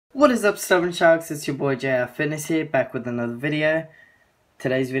What is up, stubborn sharks? It's your boy JR Fitness here, back with another video.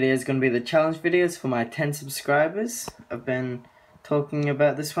 Today's video is going to be the challenge videos for my 10 subscribers. I've been talking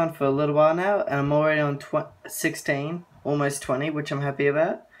about this one for a little while now, and I'm already on 16, almost 20, which I'm happy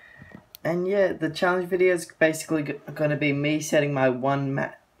about. And yeah, the challenge video is basically going to be me setting my one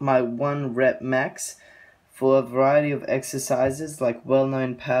rep max for a variety of exercises, like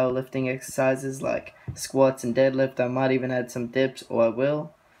well-known powerlifting exercises like squats and deadlift. I might even add some dips, or I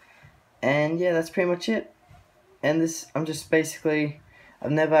will. And yeah, that's pretty much it. And I'm just basically, I've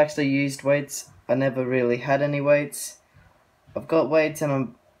never actually used weights. I never really had any weights. I've got weights, and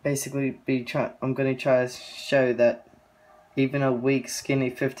I'm going to try to show that even a weak, skinny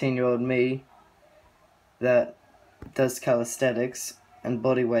 15-year-old me that does calisthenics and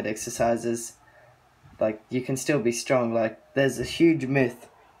bodyweight exercises, like, you can still be strong. Like, there's a huge myth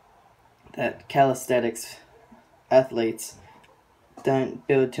that calisthenics athletes don't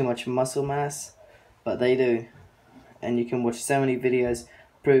build too much muscle mass, but they do. And you can watch so many videos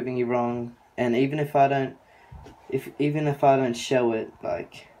proving you wrong. And even if I don't show it,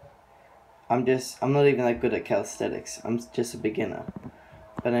 like, I'm not even that good at calisthenics. I'm just a beginner.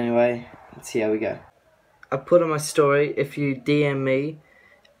 But anyway, let's see how we go. I put on my story, if you DM me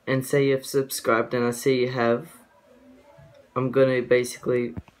and say you've subscribed and I see you have, I'm gonna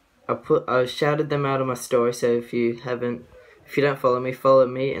basically, I shouted them out on my story. So if you don't follow me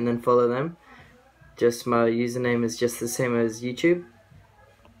and then follow them. Just my username is just the same as YouTube.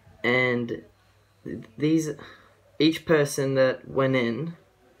 And each person that went in,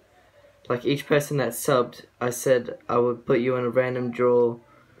 like each person that subbed, I said I would put you in a random draw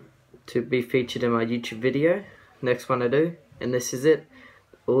to be featured in my YouTube video, next one I do. And this is it.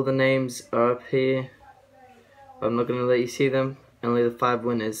 All the names are up here. I'm not going to let you see them. Only the 5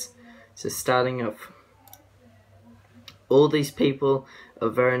 winners. So starting off, all these people are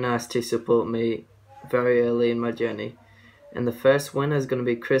very nice to support me very early in my journey. And the first winner is going to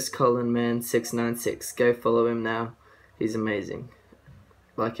be Chris Collinman 696. Go follow him now. He's amazing.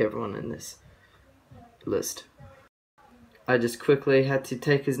 Like everyone in this list. I just quickly had to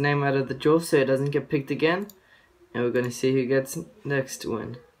take his name out of the draw so it doesn't get picked again. And we're going to see who gets next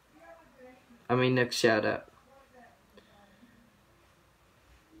shout out.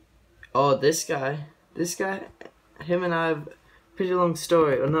 Oh, this guy, him and I have a pretty long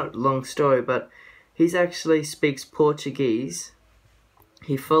story, or not long story, but he's actually speaks Portuguese.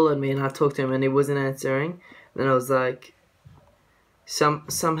 He followed me and I talked to him and he wasn't answering. Then I was like,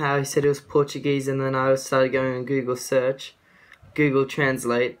 somehow he said it was Portuguese, and then I started going on Google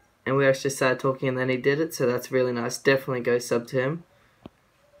Translate, and we actually started talking, and then he did it, so that's really nice. Definitely go sub to him.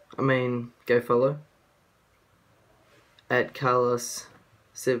 Go follow. At Carlos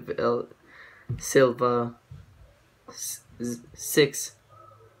Silva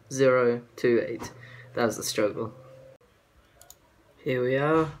 6028. That was the struggle. Here we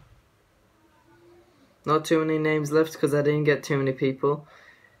are. Not too many names left because I didn't get too many people.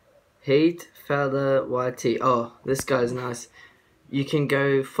 Heat Fella YT. Oh, this guy's nice. You can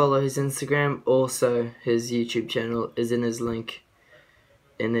go follow his Instagram. Also, his YouTube channel is in his link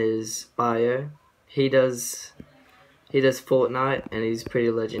in his bio. He does Fortnite and he's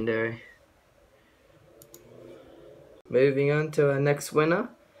pretty legendary. Moving on to our next winner.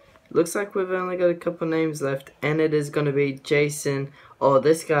 Looks like we've only got a couple names left, and it is going to be Jason. Oh,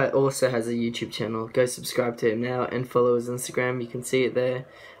 this guy also has a YouTube channel. Go subscribe to him now and follow his Instagram. You can see it there.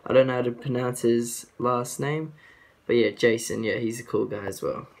 I don't know how to pronounce his last name, but yeah, Jason. Yeah, he's a cool guy as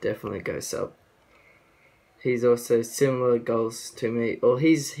well. Definitely go sub. He's also similar goals to me, or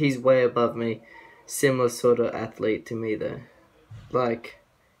he's way above me. Similar sort of athlete to me though, like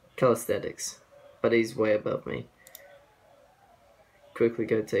calisthenics, but he's way above me. Quickly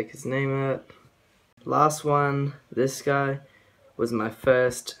go take his name out. Last one, this guy was my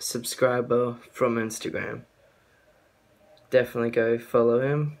first subscriber from Instagram. Definitely go follow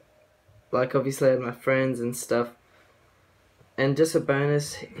him. Like, obviously I had my friends and stuff. And just a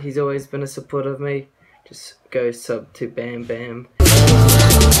bonus, he's always been a supporter of me. Just go sub to Bam Bam.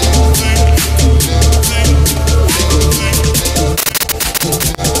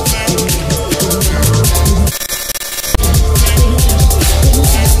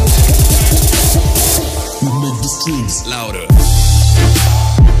 Louder.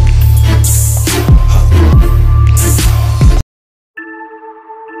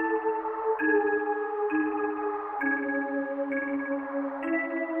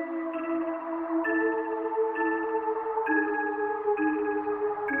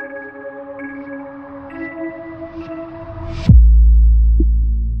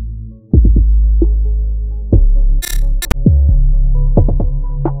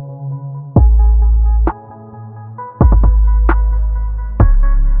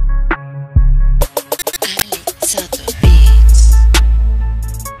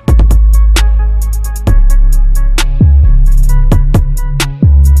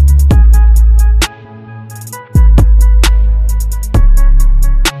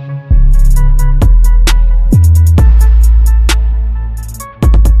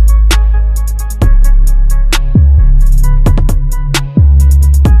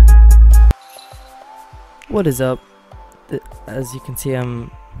 What is up? As you can see, I'm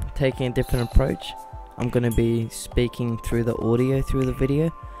taking a different approach. I'm going to be speaking through the audio through the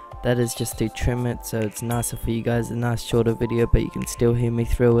video. That is just to trim it so it's nicer for you guys, a nice shorter video, but you can still hear me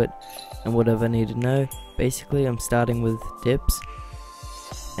through it and whatever I need to know. Basically, I'm starting with dips,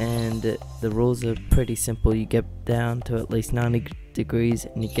 and the rules are pretty simple. You get down to at least 90 degrees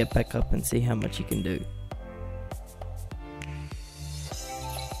and you get back up and see how much you can do.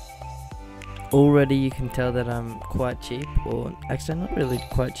 Already you can tell that I'm quite cheap, or actually not really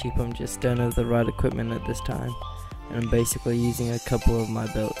quite cheap, I'm just don't have the right equipment at this time, and I'm basically using a couple of my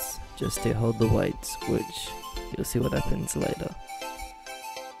belts just to hold the weights, which you'll see what happens later.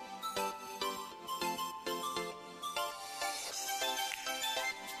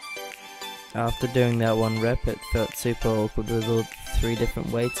 After doing that one rep, it felt super awkward with all 3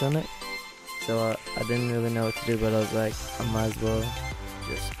 different weights on it, so I didn't really know what to do, but I was like, I might as well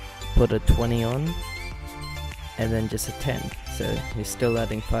just put a 20 on and then just a 10, so you're still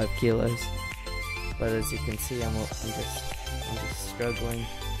adding 5 kilos, but as you can see I'm just struggling.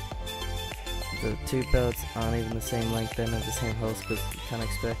 The 2 belts aren't even the same length, they're not the same holes, because you can't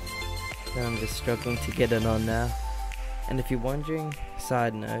expect. Then I'm just struggling to get it on now. And if you're wondering,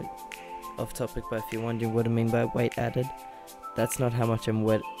 side note, off topic, but if you're wondering what I mean by weight added, that's not how much I'm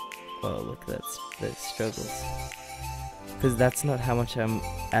wet. Oh look, that's struggles. Because that's not how much I'm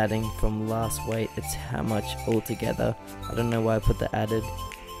adding from last weight, it's how much altogether. I don't know why I put the added.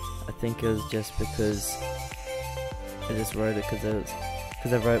 I think it was just because I just wrote it because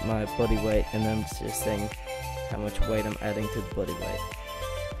I wrote my body weight, and I'm just saying how much weight I'm adding to the body weight.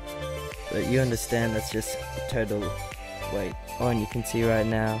 But you understand, that's just total weight. Oh, and you can see right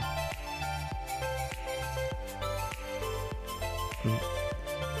now.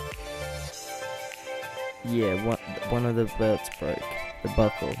 Yeah, one of the belts broke, the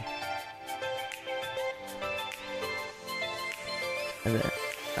buckle. And then,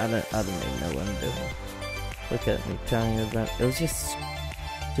 I don't even know what I'm doing. Look at me telling you that. It was just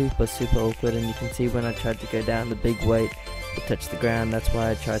super awkward, and you can see when I tried to go down, the big weight would touch the ground. That's why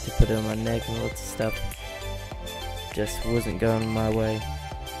I tried to put it on my neck and lots of stuff. Just wasn't going my way.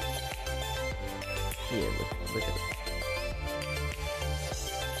 Yeah, look at it.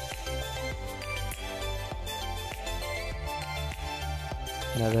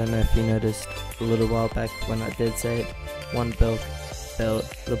 And I don't know if you noticed a little while back when I did say it, one belt,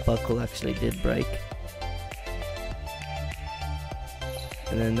 the buckle actually did break.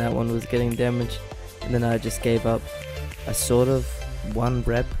 And then that one was getting damaged, and then I just gave up. I sort of, 1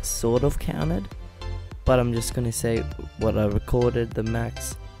 rep sort of counted, but I'm just going to say what I recorded, the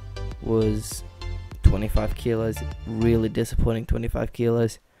max was 25 kilos, really disappointing 25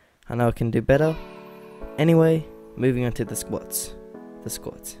 kilos. I know I can do better. Anyway, moving on to the squats.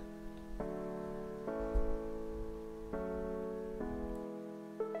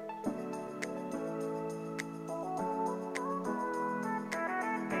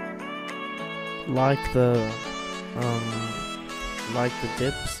 Like the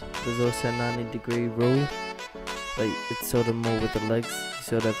dips, there's also a 90-degree rule, but it's sort of more with the legs. You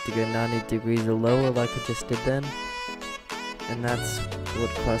sort of have to go 90 degrees or lower, like I just did then, and that's what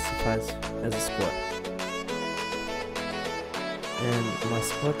classifies as a squat. And my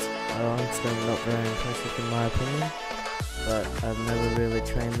squats are honestly not very impressive in my opinion, but I've never really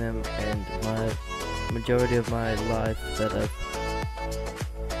trained them, and my majority of my life that I've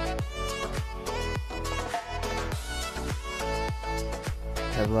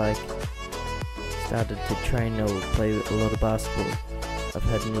like started to train or play a lot of basketball, I've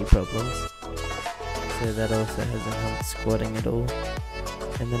had knee problems, so that also hasn't helped squatting at all.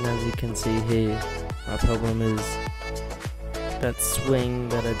 And then as you can see here, my problem is that swing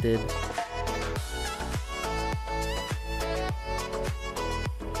that I did.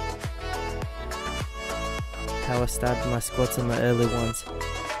 How I started my squats in the early ones,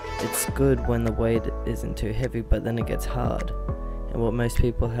 it's good when the weight isn't too heavy, but then it gets hard. And what most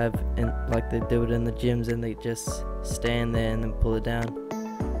people have, like they do it in the gyms, and they just stand there and then pull it down.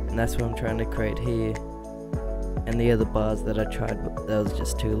 And that's what I'm trying to create here. And the other bars that I tried, that was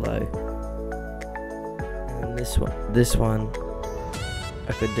just too low. And this one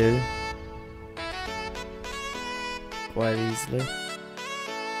I could do quite easily.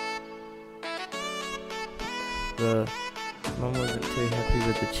 The mum wasn't too happy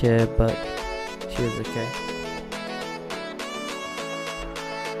with the chair, but she was okay.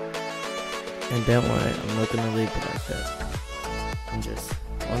 And don't worry, I'm not gonna leave it like that. I'm just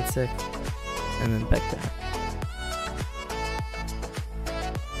 1 sec, and then back down.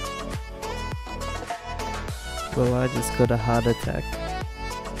 Well, I just got a heart attack.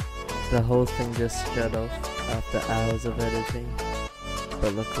 the whole thing just shut off after hours of editing,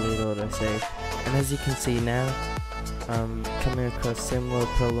 but luckily it auto-saved. And as you can see now, I'm coming across similar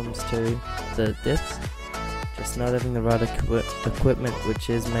problems to the dips, just not having the right equipment, which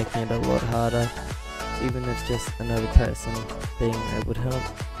is making it a lot harder, even if just another person being there would help.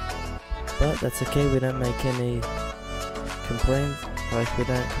 But that's okay, we don't make any complaints, like we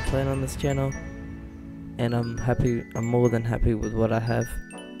don't complain on this channel, and I'm more than happy with what I have.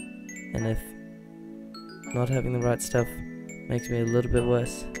 And if not having the right stuff makes me a little bit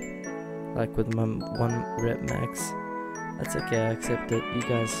worse, like with my 1 rep max, that's okay, I accept it. You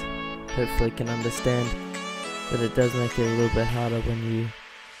guys hopefully can understand that it does make it a little bit harder when you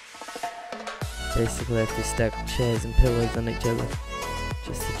basically have to stack chairs and pillows on each other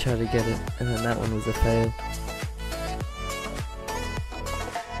just to try to get it, and then that one was a fail.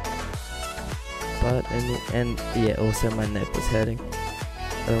 But in the end, yeah, also my neck was hurting.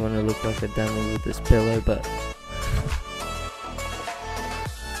 I don't want to look like a dummy with this pillow, but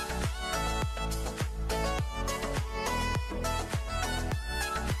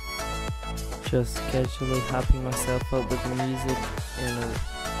just casually hyping myself up with the music and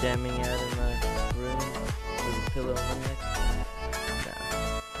jamming out in my room with a pillow on my neck.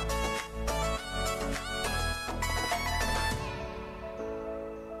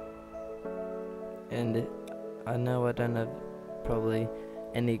 And I know I don't have probably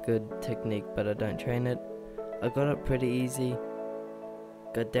any good technique, but I don't train it. I got up pretty easy,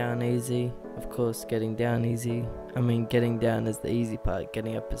 got down easy. Of course, getting down is the easy part,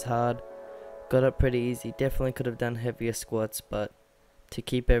 getting up is hard. Got up pretty easy, definitely could have done heavier squats, but to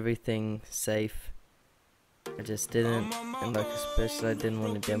keep everything safe, I just didn't. And like especially I didn't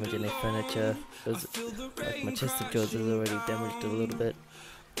want to damage any furniture. It was like my chest of drawers is already damaged a little bit,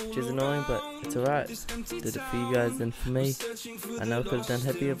 which is annoying, but it's alright. Did it for you guys and for me. I know I could have done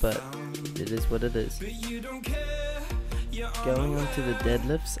heavier, but it is what it is. Going on to the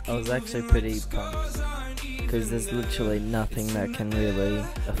deadlifts, I was actually pretty pumped, because there's literally nothing that can really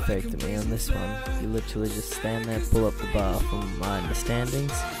affect me on this one. You literally just stand there, pull up the bar from my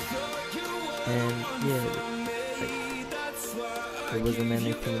understandings, and yeah, like, there wasn't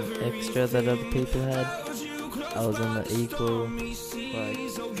anything extra that other people had. I was on the equal, like,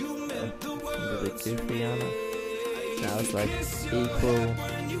 a bit goofy on it. So I was like equal.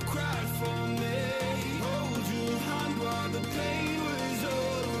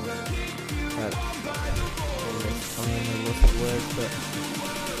 I'm gonna look at words, but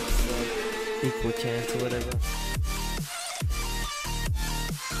equal chance or whatever.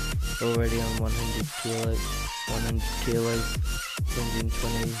 Already on 100 kilos,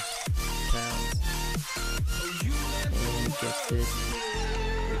 220 pounds. And gets it.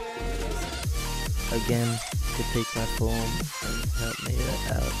 Again, critique my form and help me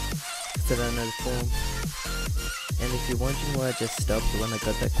out, because I don't know the form. And if you're wondering why I just stopped when I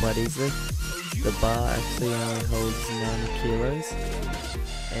got that quite easily, the bar actually only holds 90 kilos,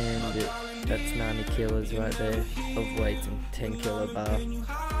 and that's 90 kilos right there of weight in 10 kilo bar.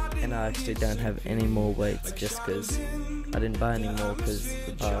 And I actually don't have any more weights just because I didn't buy any more, because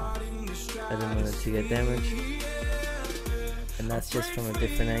the bar, I didn't want it to get damaged. And that's just from a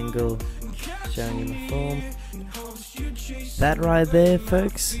different angle, showing you my form. That right there,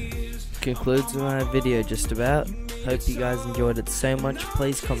 folks, concludes my video just about. Hope you guys enjoyed it so much.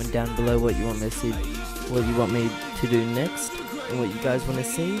 Please comment down below what you want me to see, what you want me to do next, and what you guys want to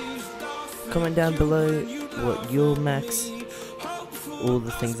see. Comment down below what your max, all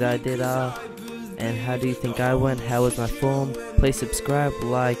the things I did are, and how do you think I went, how was my form. Please subscribe,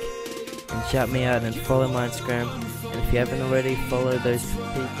 like, and shout me out, and follow my Instagram. And if you haven't already, follow those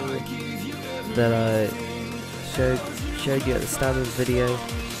people that I showed you at the start of the video.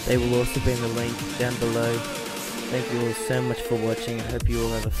 They will also be in the link down below. Thank you all so much for watching. I hope you all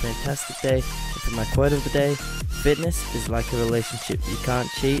have a fantastic day. And for my quote of the day, fitness is like a relationship. You can't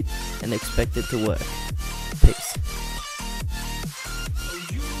cheat and expect it to work. Peace.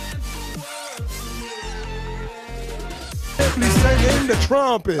 Singing the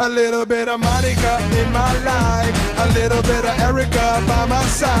trumpet, a little bit of Monica in my life, a little bit of Erica by my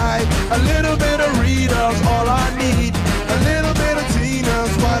side, a little bit of Rita's all I need, a little bit of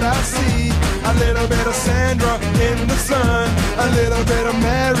Tina's what I see, a little bit of Sandra in the sun, a little bit of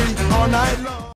Mary all night long.